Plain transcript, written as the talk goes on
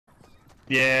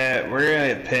Yeah, we're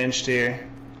gonna get pinched here.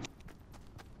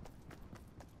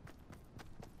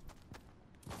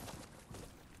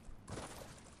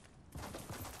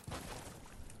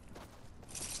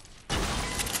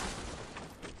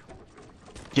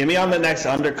 Get me on the next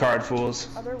undercard, fools.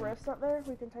 Are there rifts up there?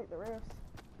 We can take the rifts.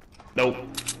 Nope.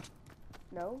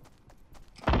 No?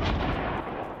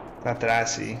 Not that I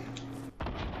see.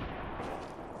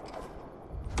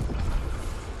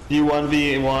 You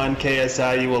 1v1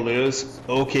 KSI, you will lose.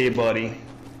 Okay, buddy.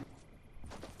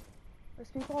 There's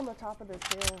people on the top of this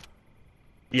hill.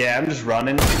 Yeah, I'm just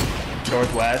running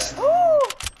northwest.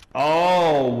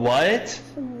 Oh, what?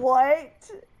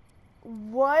 What?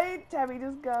 What? Tabby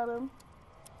just got him.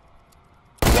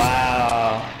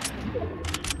 Wow.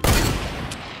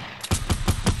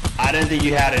 I didn't think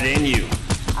you had it in you.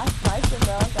 I sniped him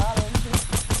though, I got him.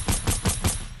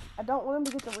 I don't want him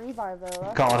to get the revive though.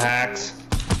 That's Calling hacks.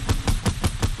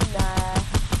 Nah.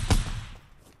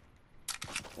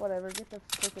 Whatever, get the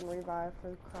freaking revive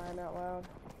for crying out loud.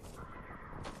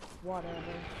 Whatever.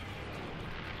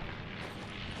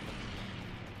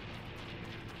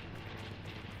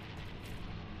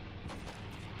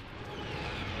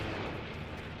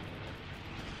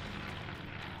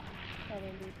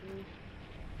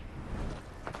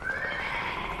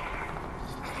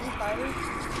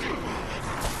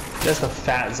 Just a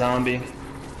fat zombie.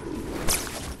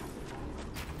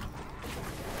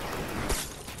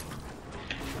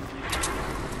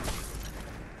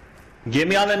 Get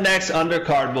me on the next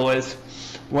undercard, boys.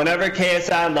 Whenever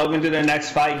KSI and Logan do their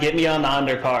next fight, get me on the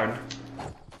undercard.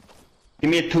 Give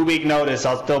me a 2-week notice,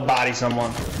 I'll still body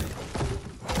someone.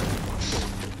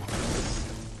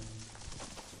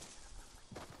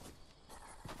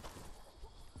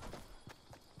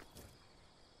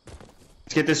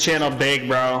 Let's get this channel big,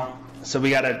 bro. So we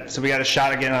got a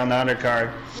shot again on the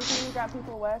undercard. You think you got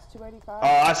people west 285?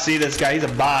 Oh, I see this guy. He's a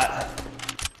bot.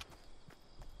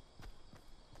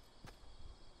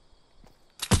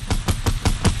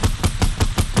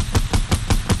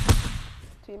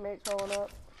 Teammates rolling up.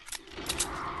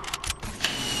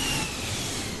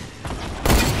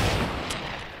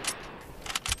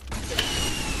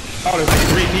 Oh, there's like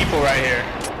 3 people right here.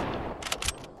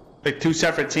 Like 2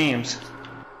 separate teams.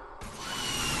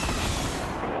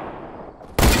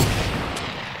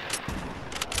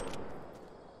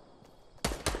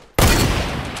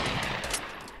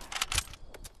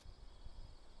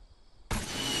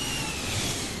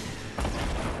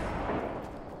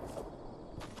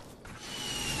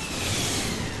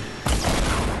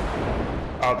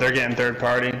 Oh, they're getting third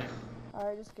party.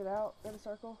 Alright, just get out. Get a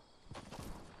circle.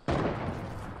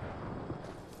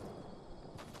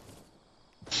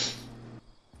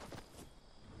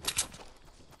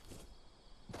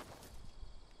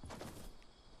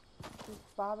 Just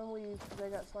bob and weave, because they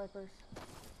got snipers.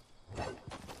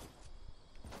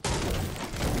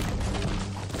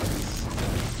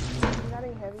 You got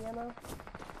any heavy ammo?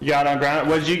 You got on ground.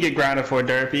 What did you get grounded for,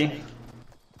 Derpy?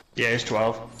 Yeah, it's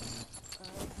 12.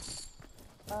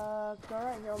 Go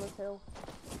right here on this hill.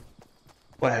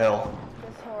 What hill?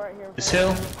 This hill right here. This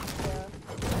hill?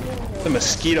 Yeah. The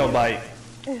mosquito bite.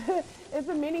 It's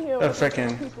a mini hill. A Keep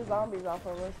frickin' the zombies off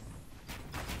of us.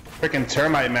 Frickin'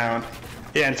 termite mound.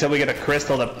 Yeah, until we get a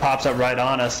crystal that pops up right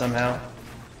on us somehow.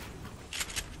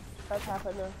 That's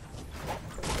happened to.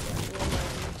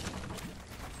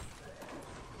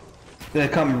 They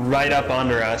come right up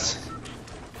under us.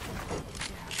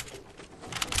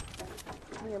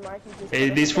 Me and Mikey just Hey,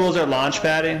 these fools are launch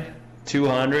padding.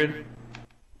 200.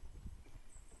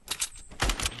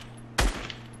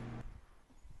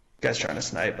 Guy's trying to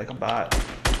snipe like a bot.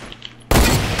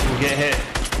 We'll get hit.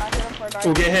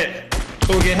 We'll get hit.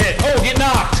 We'll get hit. Oh, get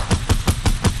knocked!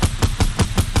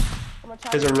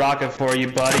 There's a rocket for you,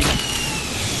 buddy.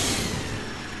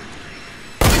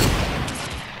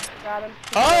 Got him.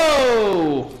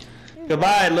 Oh!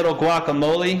 Goodbye, little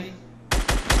guacamole.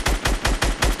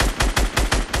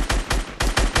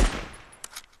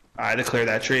 Alright, to clear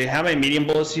that tree. How many medium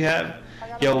bullets do you have?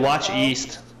 Yo, watch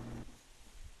east.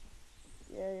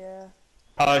 Yeah.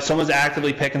 Oh, someone's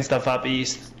actively picking stuff up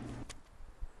east.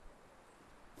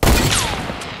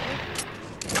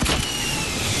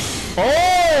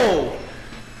 Oh!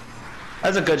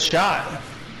 That's a good shot.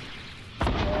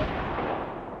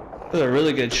 That's a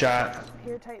really good shot.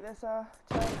 Here, take this,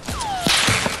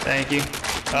 Thank you.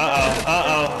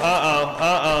 Uh-oh.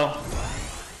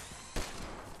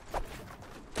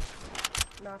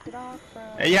 Knock it off,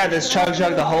 bro. Yeah, this chug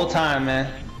the whole time,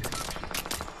 man.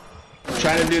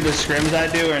 Trying to do the scrims I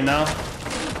do or no?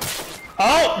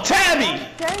 Oh, Tabby!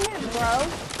 Dang it, bro.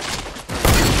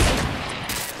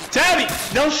 Tabby,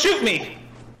 don't shoot me!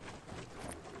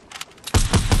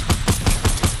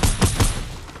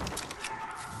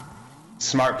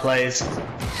 Smart plays. Get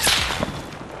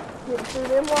through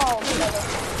them walls, brother.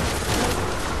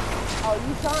 Oh,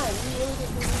 you trying. You really get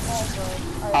through these walls,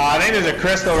 bro. I think there's a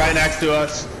crystal right next to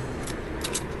us.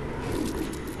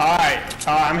 Alright,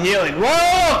 I'm healing.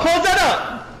 Whoa! Close that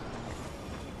up!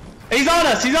 He's on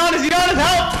us! He's on us! He's on us!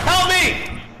 Help! Help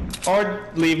me! Or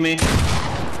leave me.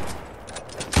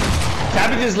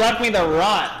 Tabby just left me to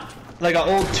rot like an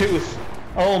old tooth.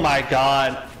 Oh my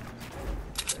god.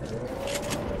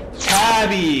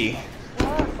 Tabby!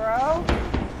 What, bro?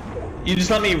 You just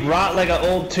let me rot like an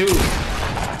old tooth.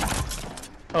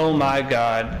 Oh my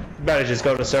god. Better just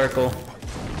go to circle.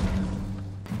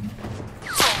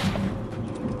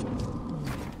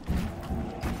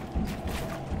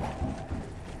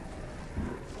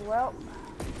 Well.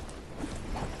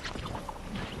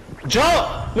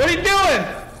 Jump! What are you doing?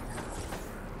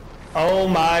 Oh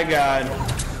my god.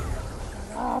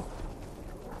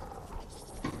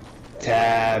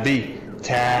 Tabby,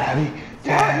 Tabby,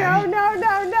 Tabby. No, no,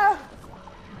 no, no.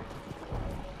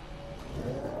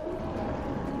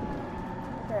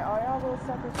 Okay, all y'all little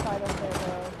suckers fight up there,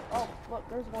 bro. Oh, look,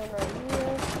 there's one right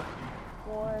here.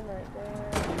 One right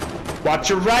there. Watch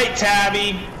your right,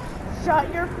 Tabby.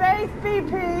 Shut your face,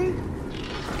 BP.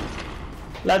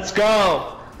 Let's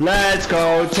go. Let's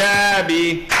go,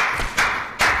 Tabby.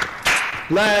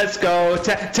 Let's go,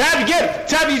 Tabby, get him!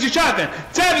 Tabby, use your shotgun!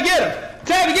 Tabby, get him!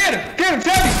 Tabby, get him! Get him,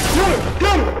 Tabby!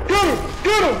 Get him! Get him!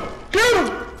 Get him! Get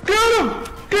him! Get him!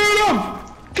 Get him!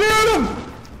 Get him!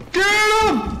 Get him! Get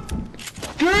him!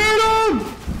 Get him!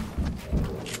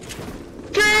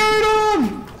 Get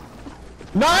him!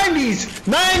 90s!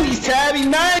 90s, Tabby!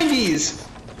 90s!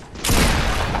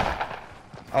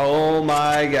 Oh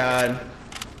my god.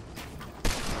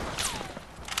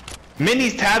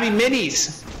 Minis, Tabby,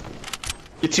 minis!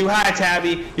 You're too high,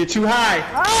 Tabby. You're too high.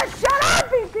 Oh, shut up,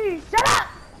 BP! Shut up!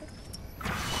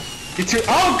 You're too.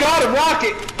 Oh god, a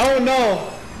rocket! Oh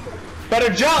no! Better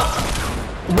jump!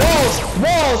 Walls!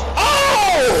 Walls!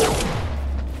 Oh!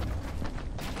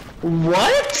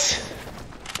 What?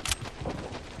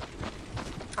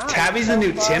 Tabby's the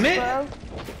new Timid?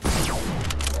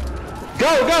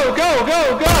 Go, go, go,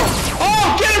 go, go!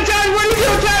 Oh, get him, Tabby! What are you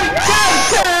doing, Tabby?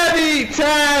 Tabby!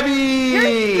 Tabby! You're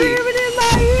screaming in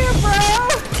my ear, bro!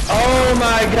 Oh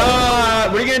my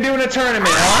god! What are you gonna do in a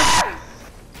tournament, huh?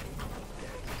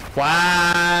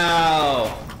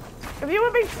 Wow! If you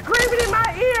would be screaming in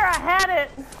my ear, I had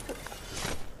it.